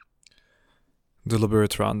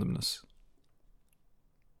Deliberate randomness.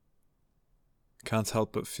 Can't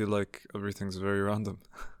help but feel like everything's very random.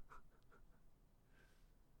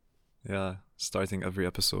 Yeah, starting every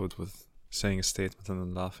episode with saying a statement and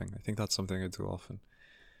then laughing. I think that's something I do often.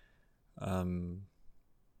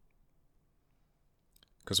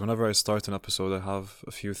 Because whenever I start an episode, I have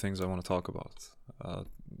a few things I want to talk about.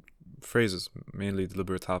 Phrases, mainly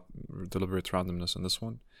deliberate randomness in this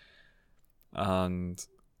one. And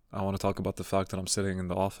I want to talk about the fact that I'm sitting in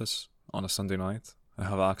the office on a Sunday night. I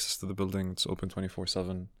have access to the building. It's open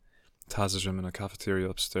 24/7. It has a gym and a cafeteria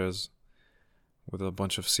upstairs with a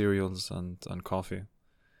bunch of cereals and coffee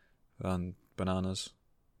and bananas.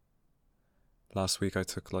 Last week I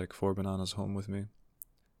took like 4 bananas home with me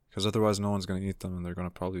because otherwise no one's going to eat them and they're going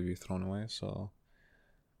to probably be thrown away. So,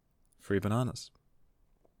 free bananas.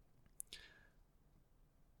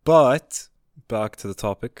 But back to the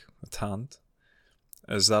topic at hand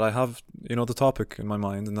is that I have, the topic in my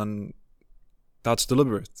mind, and then that's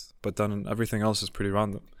deliberate, but then everything else is pretty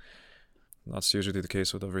random. That's usually the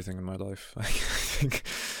case with everything in my life. I think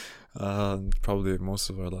probably most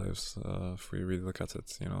of our lives, if we really look at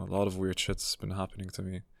it. A lot of weird shit's been happening to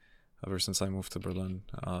me ever since I moved to Berlin.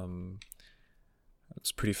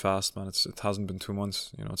 It's pretty fast, man. It hasn't been 2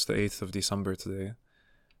 months. It's the 8th of December today,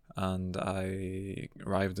 and I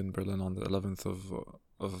arrived in Berlin on the 11th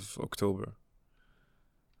of October.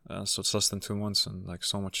 So it's less than 2 months, and like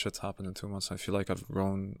so much shit happened in 2 months. I feel like I've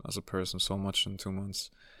grown as a person so much in 2 months,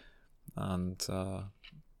 and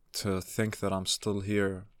to think that I'm still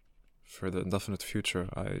here for the indefinite future,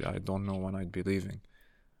 I don't know when I'd be leaving,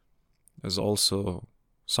 is also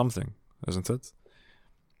something, isn't it?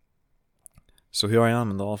 So here I am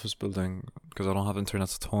in the office building because I don't have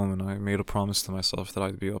internet at home, and I made a promise to myself that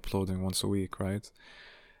I'd be uploading once a week, right?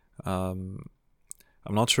 I'm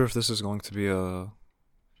not sure if this is going to be a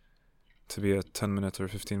 10-minute or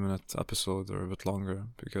 15-minute episode or a bit longer,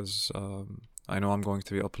 because I know I'm going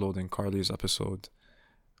to be uploading Carly's episode,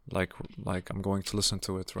 like I'm going to listen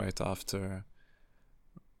to it right after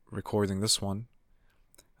recording this one,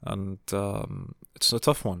 and it's a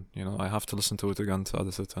tough one. I have to listen to it again to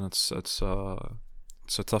edit it, and it's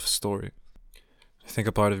a tough story. I think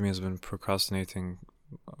a part of me has been procrastinating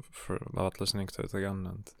about listening to it again,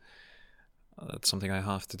 and that's something I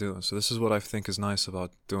have to do. So this is what I think is nice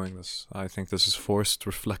about doing this. I think this is forced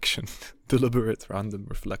reflection, deliberate, random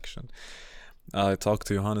reflection. I talked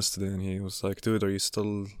to Johannes today, and he was like, dude, are you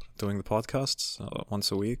still doing the podcasts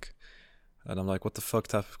once a week? And I'm like, what the fuck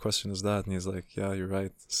type of question is that? And he's like, yeah, you're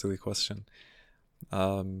right. Silly question.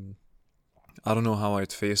 I don't know how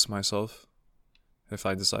I'd face myself if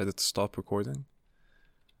I decided to stop recording.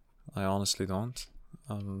 I honestly don't.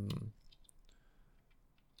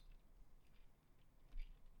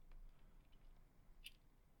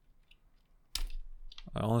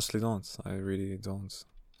 I honestly don't. I really don't.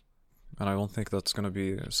 And I don't think that's going to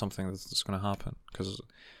be something that's going to happen, because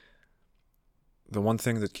the one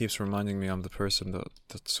thing that keeps reminding me I'm the person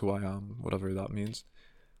that's who I am, whatever that means,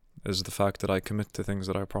 is the fact that I commit to things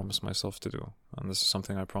that I promise myself to do. And this is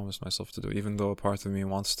something I promised myself to do, even though a part of me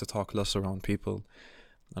wants to talk less around people,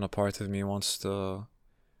 and a part of me wants to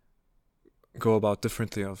go about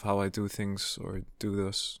differently of how I do things or do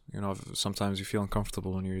this. Sometimes you feel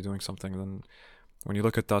uncomfortable when you're doing something, then when you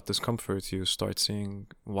look at that discomfort, you start seeing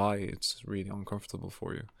why it's really uncomfortable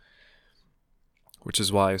for you. Which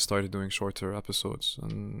is why I started doing shorter episodes.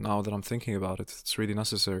 And now that I'm thinking about it, it's really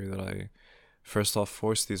necessary that I, first off,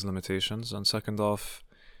 force these limitations, and second off,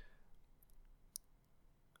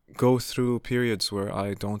 go through periods where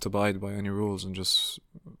I don't abide by any rules and just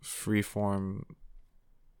freeform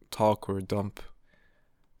talk or dump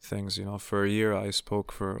things. For a year I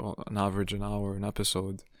spoke for an average an hour an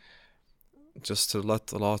episode, just to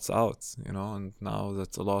let a lot out, and now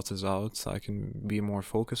that a lot is out, I can be more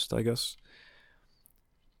focused, I guess.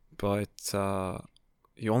 But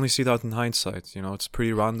you only see that in hindsight. It's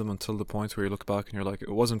pretty random until the point where you look back and you're like,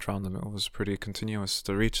 it wasn't random, it was pretty continuous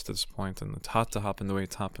to reach this point, and it had to happen the way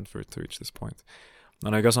it happened for it to reach this point.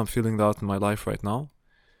 And I guess I'm feeling that in my life right now,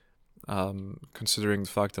 considering the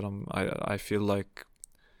fact that I feel like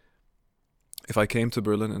if I came to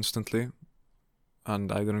Berlin instantly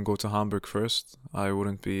and I didn't go to Hamburg first, I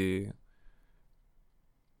wouldn't be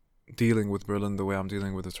dealing with Berlin the way I'm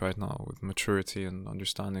dealing with it right now, with maturity and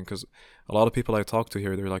understanding. Because a lot of people I talk to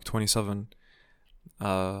here, they're like 27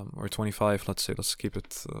 or 25, let's say. Let's keep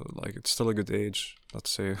it like it's still a good age,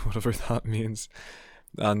 let's say, whatever that means.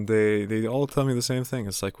 And they all tell me the same thing.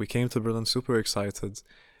 It's like, we came to Berlin super excited,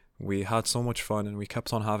 we had so much fun, and we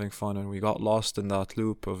kept on having fun, and we got lost in that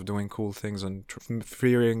loop of doing cool things and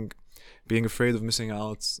being afraid of missing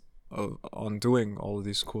out on doing all of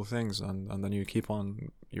these cool things, and then you keep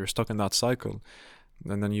on, you're stuck in that cycle,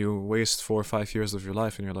 and then you waste 4 or 5 years of your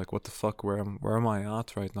life, and you're like, what the fuck, where am I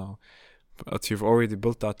at right now? But you've already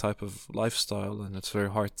built that type of lifestyle, and it's very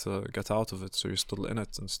hard to get out of it, so you're still in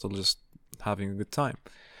it and still just having a good time.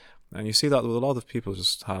 And you see that with a lot of people,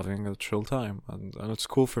 just having a chill time, and it's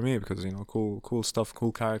cool for me because, you know, cool stuff,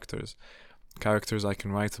 cool characters I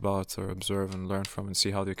can write about or observe and learn from and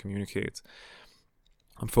see how they communicate.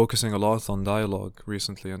 I'm focusing a lot on dialogue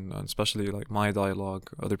recently, and especially like my dialogue,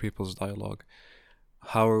 other people's dialogue.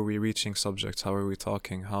 How are we reaching subjects? How are we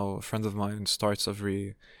talking? How a friend of mine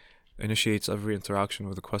initiates every interaction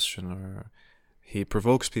with a question, or he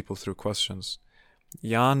provokes people through questions.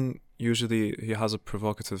 Jan, usually he has a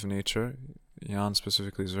provocative nature. Jan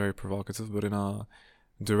specifically is very provocative, but in a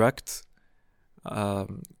direct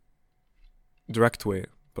way.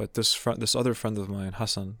 But this other friend of mine,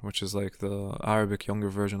 Hassan, which is like the Arabic younger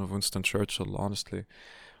version of Winston Churchill, honestly,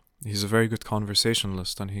 he's a very good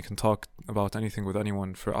conversationalist, and he can talk about anything with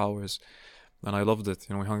anyone for hours. And I loved it.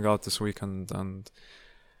 You know, we hung out this weekend, and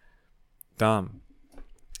damn,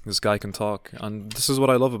 this guy can talk. And this is what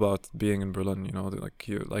I love about being in Berlin. You know,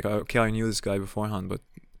 I knew this guy beforehand, but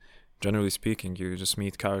generally speaking, you just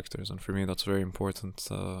meet characters, and for me, that's very important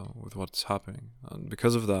with what's happening. And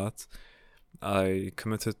because of that, I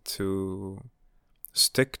committed to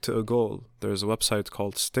stick to a goal. There's a website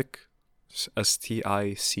called Stick,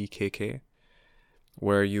 STICKK,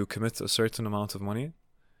 where you commit a certain amount of money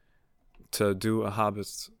to do a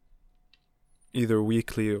habit, either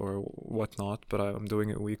weekly or whatnot, but I'm doing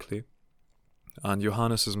it weekly. And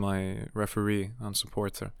Johannes is my referee and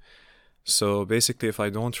supporter. So basically, if I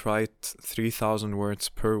don't write 3,000 words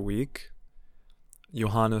per week,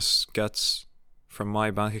 Johannes gets from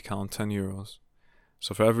my bank account 10 euros.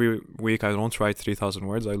 So for every week I don't write 3,000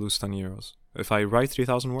 words, I lose 10 euros. If I write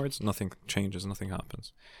 3,000 words, nothing changes, nothing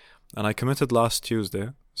happens. And I committed last Tuesday.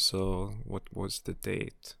 So what was the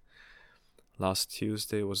date? Last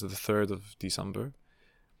Tuesday was the 3rd of December.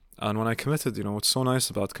 And when I committed, you know, what's so nice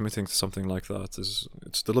about committing to something like that is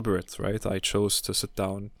it's deliberate, right? I chose to sit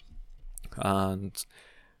down and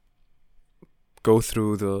go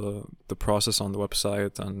through the process on the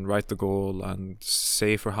website and write the goal and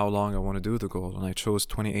say for how long I want to do the goal. And I chose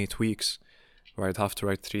 28 weeks where I'd have to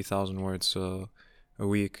write 3,000 words a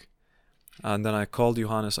week. And then I called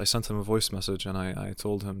Johannes, I sent him a voice message, and I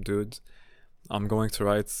told him, dude, I'm going to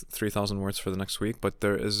write 3,000 words for the next week, but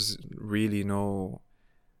there is really no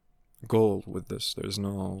goal with this. It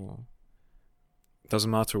doesn't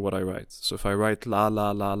matter what I write. So if I write la la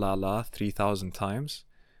la la la 3,000 times,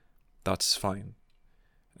 that's fine.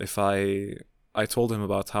 If I told him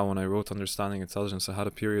about how when I wrote Understanding Intelligence, I had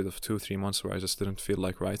a period of 2-3 months where I just didn't feel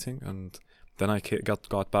like writing, and then I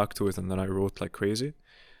got back to it, and then I wrote like crazy.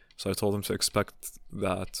 So I told him to expect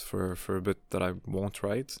that for a bit that I won't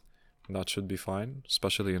write. That should be fine,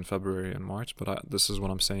 especially in February and March. But this is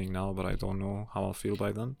what I'm saying now, but I don't know how I'll feel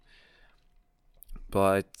by then.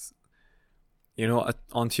 But you know,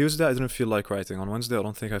 on Tuesday I didn't feel like writing. On Wednesday I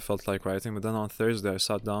don't think I felt like writing. But then on Thursday I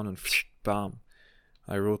sat down and bam,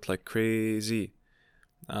 I wrote like crazy.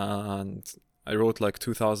 And I wrote like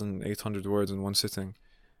 2,800 words in one sitting.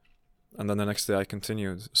 And then the next day I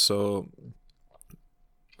continued. So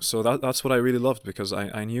that's what I really loved, because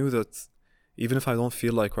I knew that even if I don't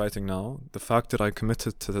feel like writing now, the fact that I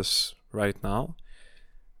committed to this right now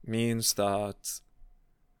means that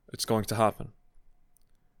it's going to happen.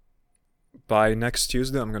 By next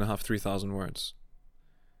Tuesday, I'm going to have 3,000 words.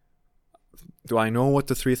 Do I know what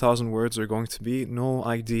the 3,000 words are going to be? No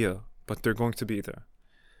idea, but they're going to be there.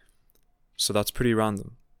 So that's pretty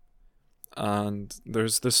random. And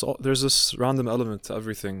there's this random element to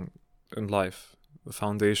everything in life, the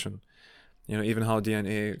foundation. You know, even how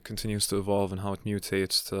DNA continues to evolve and how it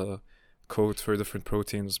mutates to code for different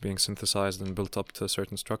proteins being synthesized and built up to a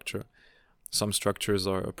certain structure. Some structures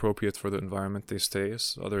are appropriate for the environment, they stay,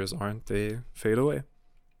 others aren't, they fade away.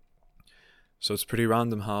 So it's pretty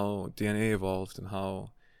random how DNA evolved, and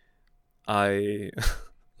how I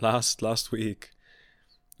last week,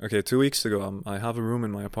 2 weeks ago, I have a room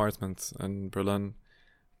in my apartment in Berlin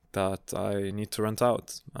that I need to rent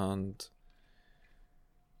out, and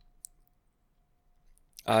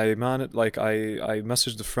I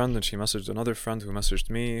messaged a friend, and she messaged another friend who messaged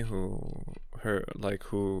me,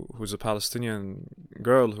 who's a Palestinian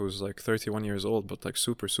girl who's like 31 years old, but like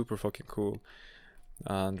super, super fucking cool,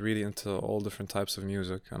 and really into all different types of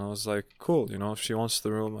music. And I was like, cool, you know, if she wants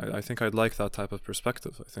the room, I think I'd like that type of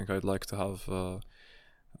perspective. I think I'd like to have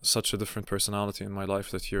such a different personality in my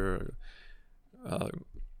life that you're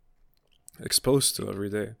exposed to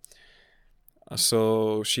every day.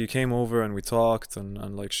 So she came over and we talked,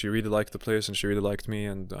 and like she really liked the place and she really liked me,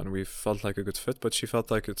 and we felt like a good fit, but she felt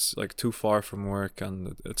like it's like too far from work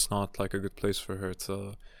and it's not like a good place for her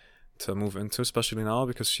to move into, especially now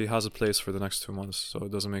because she has a place for the next 2 months, so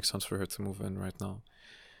it doesn't make sense for her to move in right now.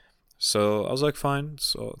 So I was like, fine,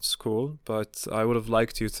 so it's cool, but I would have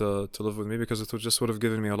liked you to live with me because it would have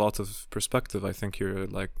given me a lot of perspective. I think you're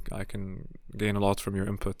like, I can gain a lot from your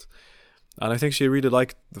input. And I think she really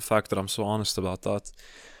liked the fact that I'm so honest about that.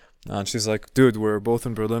 And she's like, dude, we're both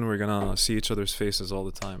in Berlin, we're gonna see each other's faces all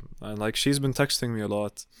the time. And like, she's been texting me a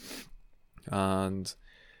lot. And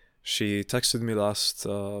she texted me last,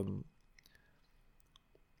 I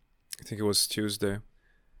think it was Tuesday.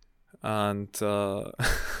 And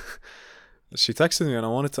she texted me and I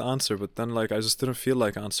wanted to answer, but then like I just didn't feel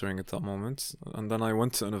like answering at that moment. And then I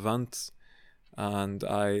went to an event, and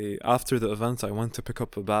after the event I went to pick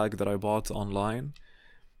up a bag that I bought online.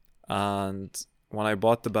 And when I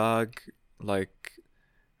bought the bag, like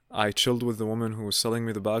I chilled with the woman who was selling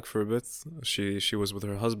me the bag for a bit. She was with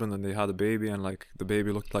her husband and they had a baby, and like the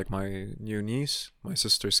baby looked like my new niece, my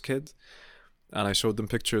sister's kid. And I showed them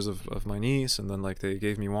pictures of my niece, and then like they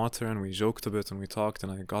gave me water and we joked a bit and we talked,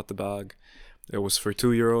 and I got the bag. It was for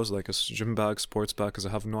 €2, like a gym bag, sports bag, because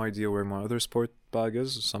I have no idea where my other sport bag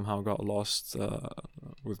is. Somehow got lost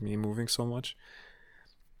with me moving so much.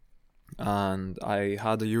 And I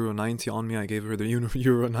had a €90 on me. I gave her the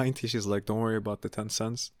 €90. She's like, don't worry about the 10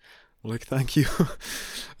 cents. I'm like, thank you.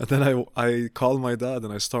 And then I call my dad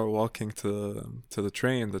and I start walking to the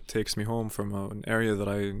train that takes me home from an area that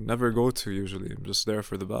I never go to usually. I'm just there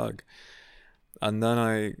for the bag. And then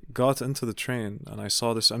I got into the train and I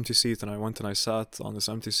saw this empty seat, and I went and I sat on this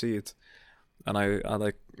empty seat. And I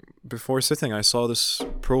like, before sitting, I saw this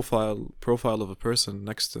profile of a person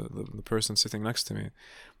next to the person sitting next to me.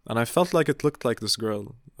 And I felt like it looked like this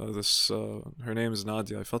girl. Her name is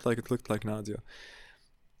Nadia. I felt like it looked like Nadia.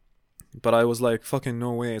 But I was like, fucking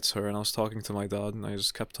no way it's her. And I was talking to my dad and I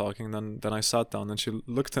just kept talking. Then I sat down and she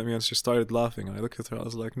looked at me and she started laughing. I looked at her. I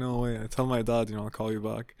was like, no way. I tell my dad, I'll call you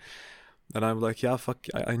back. And I'm like, yeah, fuck.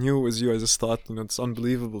 I knew it was you. I just thought, it's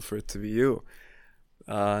unbelievable for it to be you.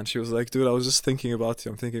 And she was like, dude, I was just thinking about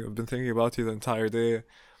you. I've been thinking about you the entire day.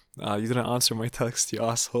 You didn't answer my text, you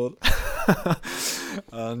asshole.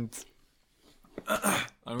 and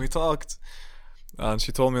we talked. And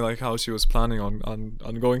she told me like how she was planning on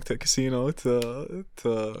going to a casino to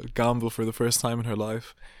gamble for the first time in her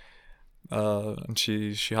life. And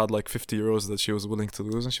she had like €50 that she was willing to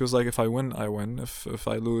lose, and she was like, if I win, I win. If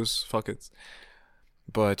I lose, fuck it.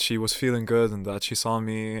 But she was feeling good, and that she saw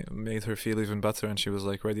me made her feel even better, and she was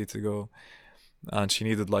like ready to go. And she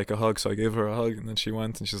needed like a hug, so I gave her a hug, and then she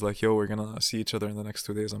went and she's like, yo, we're gonna see each other in the next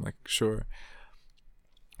 2 days. I'm like, sure.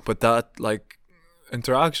 But that like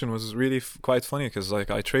interaction was really quite funny, because like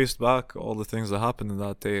I traced back all the things that happened in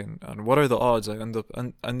that day, and what are the odds I end up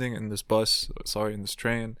ending in this in this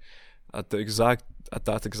train at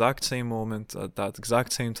that exact same moment, at that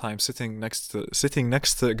exact same time, sitting next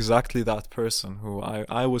to exactly that person who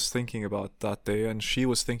I was thinking about that day, and she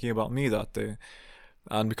was thinking about me that day.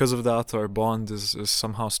 And because of that, our bond is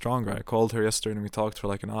somehow stronger. I called her yesterday and we talked for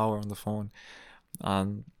like an hour on the phone,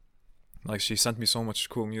 and like she sent me so much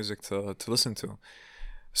cool music to listen to.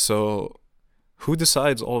 So who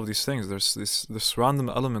decides all of these things? There's this random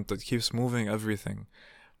element that keeps moving everything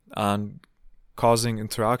and causing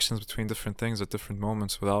interactions between different things at different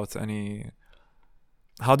moments without any...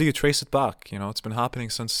 How do you trace it back? It's been happening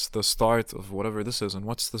since the start of whatever this is. And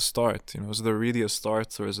what's the start? Is there really a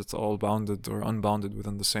start, or is it all bounded or unbounded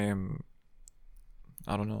within the same...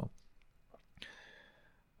 I don't know.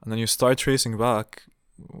 And then you start tracing back.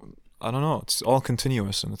 I don't know. It's all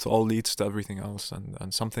continuous, and it all leads to everything else.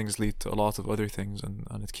 And some things lead to a lot of other things,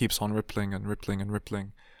 and it keeps on rippling and rippling and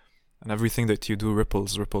rippling. And everything that you do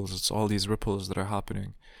ripples. It's all these ripples that are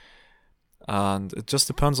happening. And it just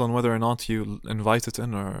depends on whether or not you invite it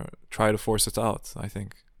in or try to force it out, I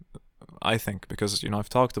think. Because, I've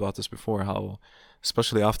talked about this before, how,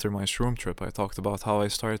 especially after my shroom trip, I talked about how I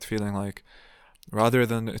started feeling like, rather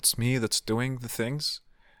than it's me that's doing the things,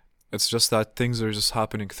 it's just that things are just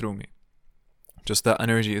happening through me. Just that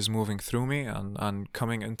energy is moving through me and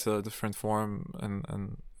coming into a different form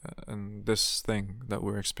and this thing that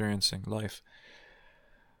we're experiencing, life.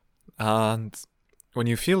 And when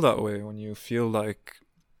you feel that way, when you feel like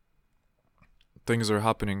things are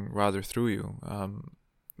happening rather through you,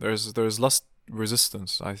 there's less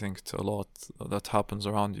resistance, I think, to a lot that happens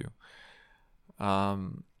around you.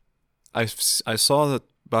 I saw that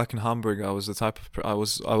back in Hamburg. I was the type of I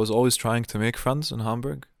was always trying to make friends in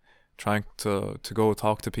Hamburg, trying to go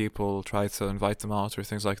talk to people, try to invite them out or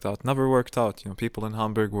things like that. Never worked out. People in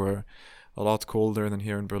Hamburg were a lot colder than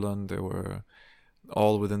here in Berlin. They were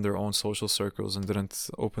all within their own social circles and didn't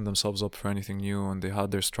open themselves up for anything new, and they had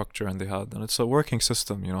their structure, and it's a working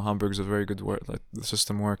system. Hamburg's a very good word. Like, the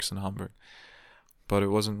system works in Hamburg, but it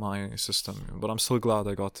wasn't my system. But I'm still glad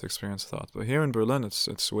I got to experience that. But here in Berlin,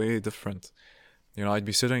 it's way different.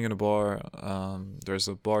 I'd be sitting in a bar. There's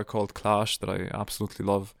a bar called Clash that I absolutely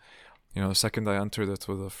love. The second I entered it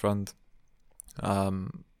with a friend,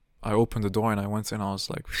 I opened the door and I went in. I was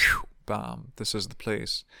like, phew, bam, this is the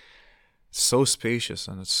place. It's so spacious,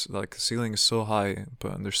 and it's like the ceiling is so high,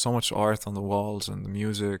 but there's so much art on the walls, and the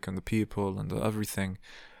music and the people and everything.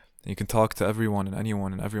 And you can talk to everyone and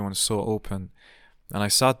anyone, and everyone is so open. And I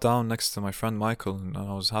sat down next to my friend Michael, and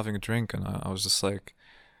I was having a drink, and I was just like,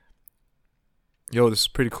 yo, this is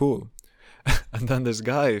pretty cool. And then this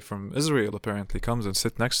guy from Israel apparently comes and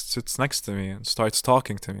sits next to me and starts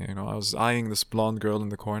talking to me. I was eyeing this blonde girl in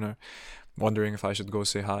the corner, wondering if I should go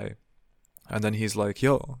say hi. And then he's like,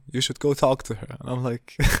 yo, you should go talk to her. And I'm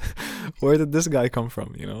like, where did this guy come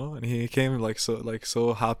from, And he came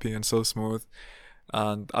so happy and so smooth.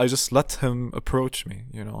 And I just let him approach me,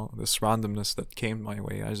 this randomness that came my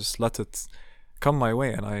way. I just let it come my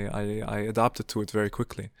way, and I adapted to it very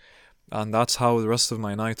quickly. And that's how the rest of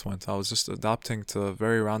my night went. I was just adapting to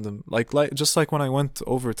very random, just like when I went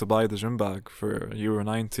over to buy the gym bag for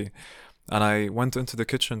 €90, and I went into the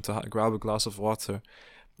kitchen to grab a glass of water,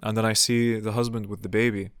 and then I see the husband with the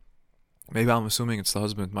baby. Maybe I'm assuming it's the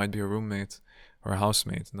husband, might be a roommate or a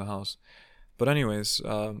housemate in the house. But anyways,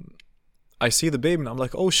 I see the baby and I'm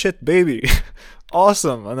like, oh shit, baby,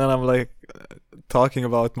 awesome. And then I'm like talking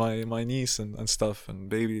about my niece and stuff and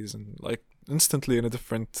babies, and like instantly in a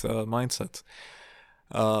different mindset.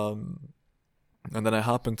 And then I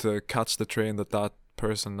happened to catch the train that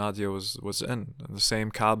person, Nadia, was in the same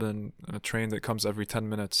cabin, in a train that comes every 10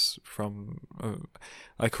 minutes from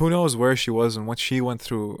like, who knows where she was and what she went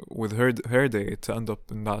through with her day to end up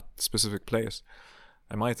in that specific place.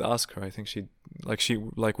 I might ask her. I think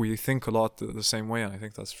we think a lot the same way, and I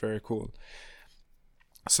think that's very cool.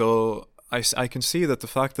 So I can see that the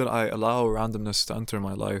fact that I allow randomness to enter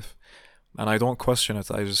my life and I don't question it,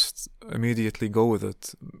 I just immediately go with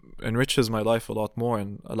it, enriches my life a lot more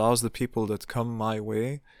and allows the people that come my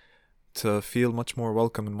way to feel much more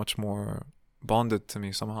welcome and much more bonded to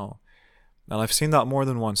me somehow. And I've seen that more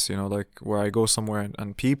than once, like where I go somewhere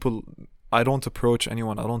and people, I don't approach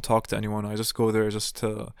anyone, I don't talk to anyone, I just go there just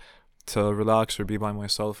to relax or be by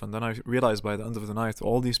myself. And then I realized by the end of the night,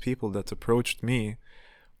 all these people that approached me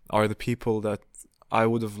are the people that I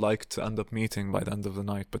would have liked to end up meeting by the end of the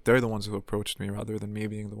night, but they're the ones who approached me rather than me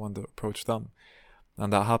being the one that approached them.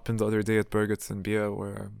 And that happened the other day at Birgit in Bia,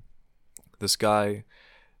 where this guy,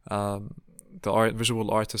 the visual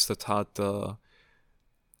artist that had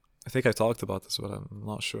I think I talked about this, but I'm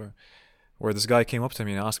not sure, where this guy came up to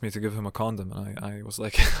me and asked me to give him a condom, and I was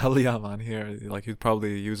like, hell yeah, man, here, like, you'd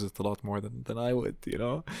probably use it a lot more than I would,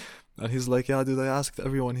 And he's like, yeah, dude, I asked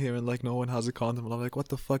everyone here and like no one has a condom. And I'm like, what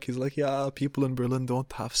the fuck? He's like, yeah, people in Berlin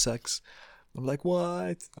don't have sex. I'm like,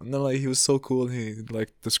 what? And then like he was so cool. He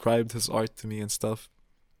like described his art to me and stuff.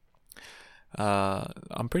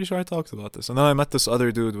 I'm pretty sure I talked about this. And then I met this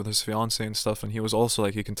other dude with his fiance and stuff, and he was also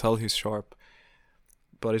like, you can tell he's sharp.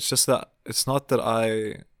 But it's just that it's not that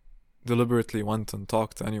I deliberately went and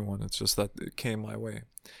talked to anyone. It's just that it came my way.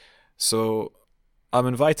 So I'm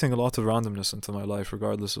inviting a lot of randomness into my life,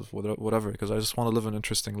 regardless of whatever, because I just want to live an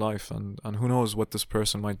interesting life, and who knows what this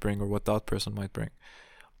person might bring or what that person might bring.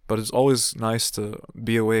 But it's always nice to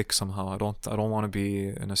be awake somehow. I don't want to be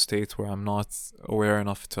in a state where I'm not aware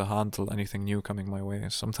enough to handle anything new coming my way.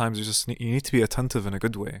 Sometimes you need to be attentive in a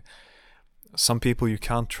good way. Some people you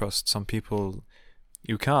can't trust, some people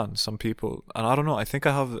you can, some people, and I don't know, I think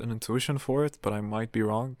I have an intuition for it, but I might be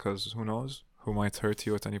wrong, because who knows who might hurt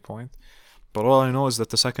you at any point. But all I know is that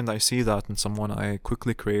the second I see that in someone, I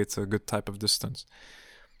quickly create a good type of distance.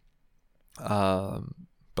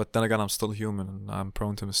 But then again, I'm still human and I'm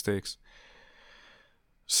prone to mistakes.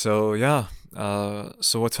 So yeah,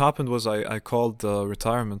 so what happened was I called the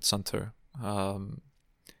retirement center,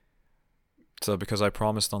 because I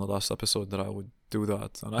promised on the last episode that I would do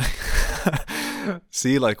that. And I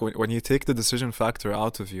see, like, when you take the decision factor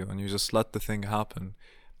out of you and you just let the thing happen,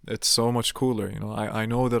 it's so much cooler. I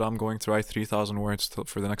know that I'm going to write 3,000 words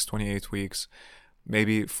for the next 28 weeks.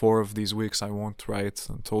 Maybe 4 of these weeks I won't write,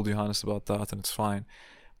 and told Johannes about that, and it's fine.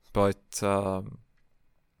 But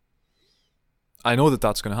I know that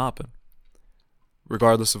that's going to happen.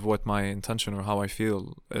 Regardless of what my intention or how I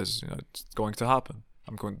feel is, it's going to happen.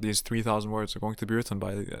 these 3,000 words are going to be written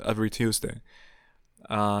by every Tuesday.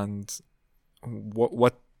 And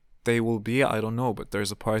what they will be, I don't know, but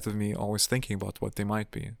there's a part of me always thinking about what they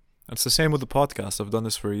might be. It's the same with the podcast. I've done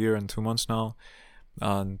this for a year and 2 months now,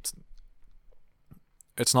 and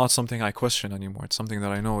it's not something I question anymore. It's something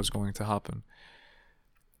that I know is going to happen.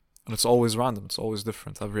 And it's always random. It's always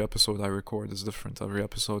different. Every episode I record is different. Every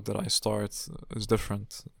episode that I start is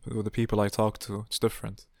different. With the people I talk to, it's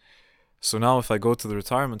different. So now if I go to the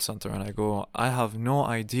retirement center and I have no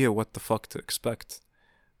idea what the fuck to expect.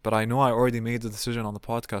 But I know I already made the decision on the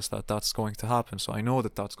podcast that that's going to happen. So I know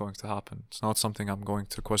that that's going to happen. It's not something I'm going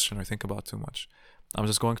to question or think about too much. I'm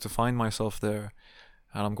just going to find myself there,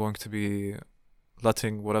 and I'm going to be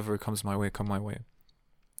letting whatever comes my way come my way.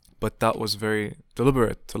 But that was very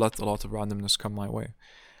deliberate, to let a lot of randomness come my way.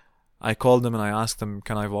 I called them and I asked them,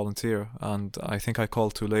 can I volunteer? And I think I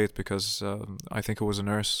called too late because I think it was a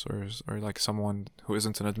nurse or like someone who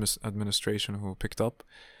isn't in administration who picked up.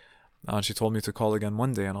 And she told me to call again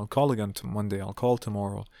Monday, and I'll call again Monday. I'll call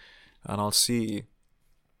tomorrow, and I'll see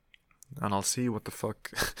what the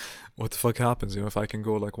fuck happens. If I can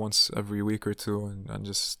go like once every week or two and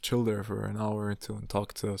just chill there for an hour or two and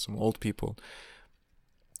talk to some old people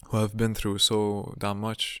who have been through so damn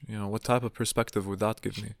much. What type of perspective would that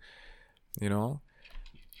give me?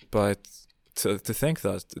 But to think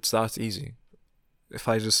that it's that easy, if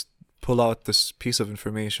I just pull out this piece of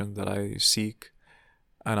information that I seek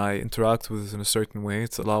and I interact with it in a certain way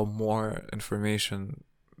to allow more information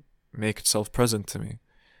make itself present to me.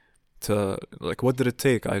 What did it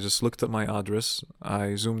take? I just looked at my address,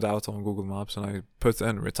 I zoomed out on Google Maps, and I put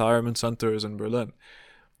in retirement centers in Berlin.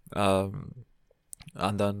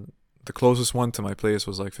 And then the closest one to my place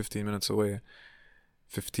was like 15 minutes away.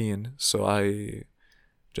 15. So I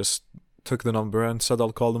just took the number and said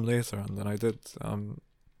I'll call them later, and then I did.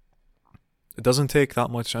 It doesn't take that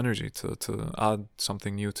much energy to add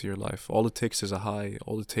something new to your life. All it takes is a high.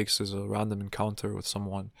 All it takes is a random encounter with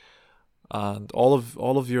someone. And all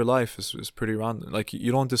of your life is pretty random. Like,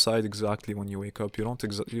 you don't decide exactly when you wake up. You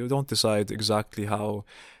don't decide exactly how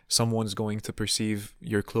someone's going to perceive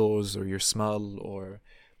your clothes or your smell, or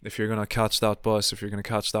if you're gonna catch that bus, if you're gonna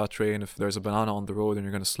catch that train, if there's a banana on the road and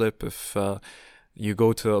you're gonna slip, if you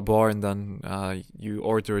go to a bar and then you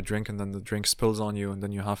order a drink and then the drink spills on you and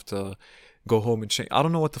then you have to go home and change. I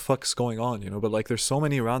don't know what the fuck's going on, but like there's so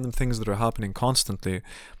many random things that are happening constantly,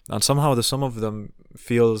 and somehow the sum of them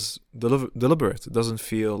feels deliberate. It doesn't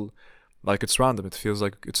feel like it's random. It feels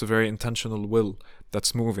like it's a very intentional will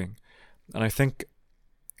that's moving. And I think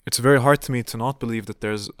it's very hard to me to not believe that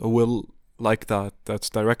there's a will like that that's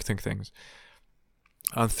directing things.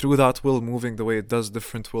 And through that will moving the way it does,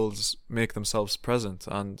 different wills make themselves present,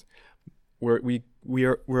 and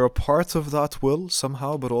we're a part of that will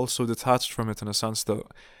somehow, but also detached from it in a sense that,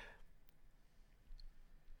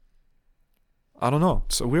 I don't know,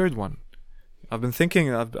 it's a weird one. I've been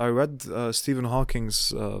thinking, I read Stephen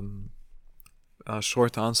Hawking's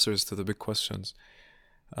short answers to the big questions.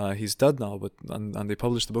 He's dead now, but and they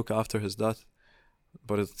published the book after his death,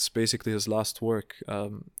 but it's basically his last work.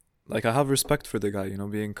 Like, I have respect for the guy,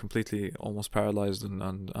 being completely almost paralyzed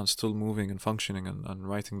and still moving and functioning and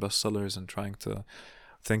writing bestsellers and trying to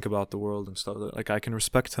think about the world and stuff. Like, I can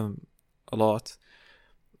respect him a lot.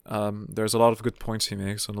 There's a lot of good points he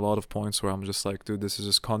makes, and a lot of points where I'm just like, dude, this is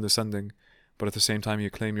just condescending. But at the same time, you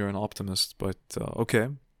claim you're an optimist. But okay.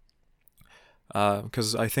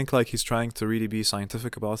 Because I think like he's trying to really be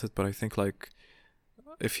scientific about it, but I think like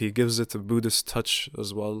if he gives it a Buddhist touch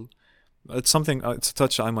as well, it's a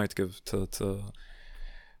touch I might give to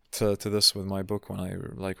this with my book when I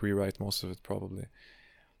like rewrite most of it probably.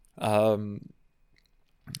 But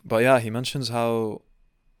yeah, he mentions how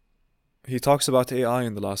he talks about AI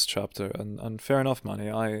in the last chapter, and fair enough, man.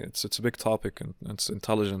 AI, it's a big topic, and it's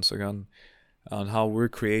intelligence again, and how we're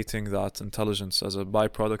creating that intelligence as a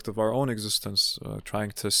byproduct of our own existence,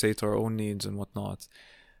 trying to sate our own needs and whatnot.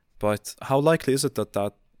 But how likely is it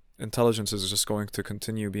that intelligence is just going to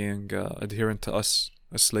continue being adherent to us,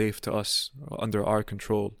 a slave to us, under our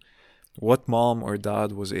control? What mom or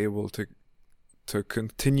dad was able to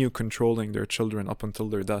continue controlling their children up until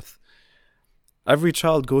their death? Every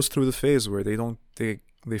child goes through the phase where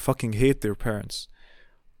they fucking hate their parents,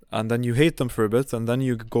 and then you hate them for a bit, and then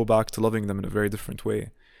you go back to loving them in a very different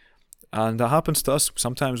way. And that happens to us.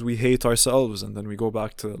 Sometimes we hate ourselves, and then we go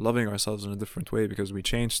back to loving ourselves in a different way because we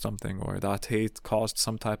changed something, or that hate caused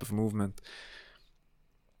some type of movement.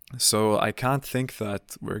 So I can't think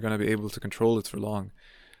that we're going to be able to control it for long.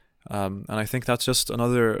 And I think that's just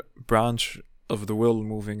another branch of the will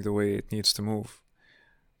moving the way it needs to move.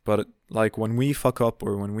 But like when we fuck up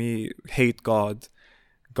or when we hate God,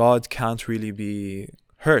 God can't really be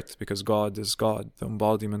hurt because God is God, the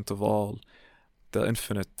embodiment of all, the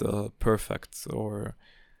infinite, the perfect, or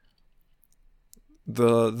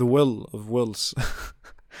the will of wills.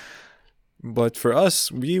 But for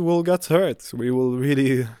us, we will get hurt. We will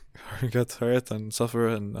really get hurt and suffer,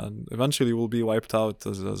 and eventually we'll be wiped out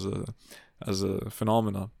as a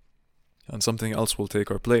phenomena, and something else will take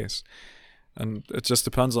our place. And it just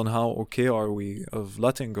depends on how okay are we of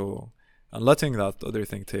letting go and letting that other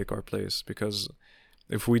thing take our place. Because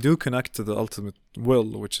if we do connect to the ultimate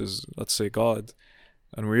will, which is, let's say, God,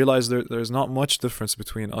 and we realize there's not much difference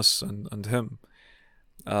between us and Him,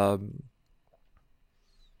 and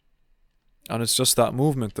it's just that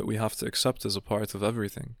movement that we have to accept as a part of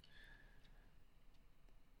everything.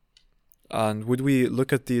 And would we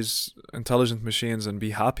look at these intelligent machines and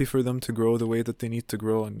be happy for them to grow the way that they need to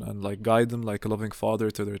grow, and like guide them like a loving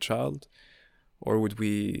father to their child? Or would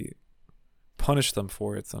we punish them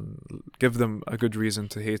for it and give them a good reason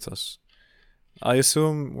to hate us? I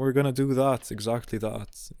assume we're gonna do that, exactly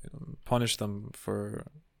that. Punish them for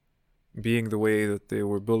being the way that they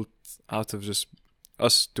were built, out of just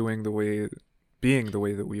us being the way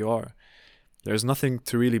that we are. There's nothing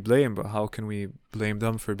to really blame, but how can we blame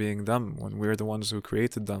them for being them when we're the ones who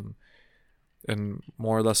created them in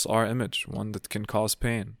more or less our image, one that can cause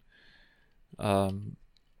pain,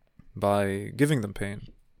 by giving them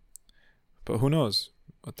pain? But who knows?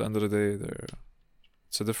 At the end of the day,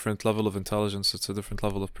 it's a different level of intelligence, it's a different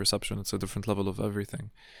level of perception, it's a different level of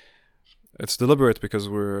everything. It's deliberate because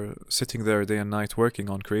we're sitting there day and night working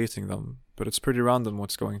on creating them, but it's pretty random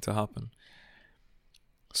what's going to happen.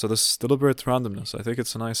 So this deliberate randomness, I think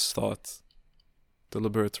it's a nice thought.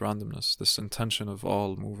 Deliberate randomness, this intention of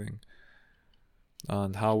all moving,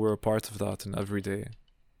 and how we're a part of that in every day.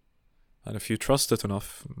 And if you trust it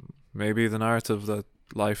enough, maybe the narrative that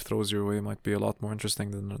life throws your way might be a lot more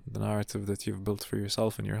interesting than the narrative that you've built for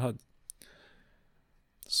yourself in your head.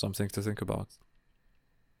 Something to think about.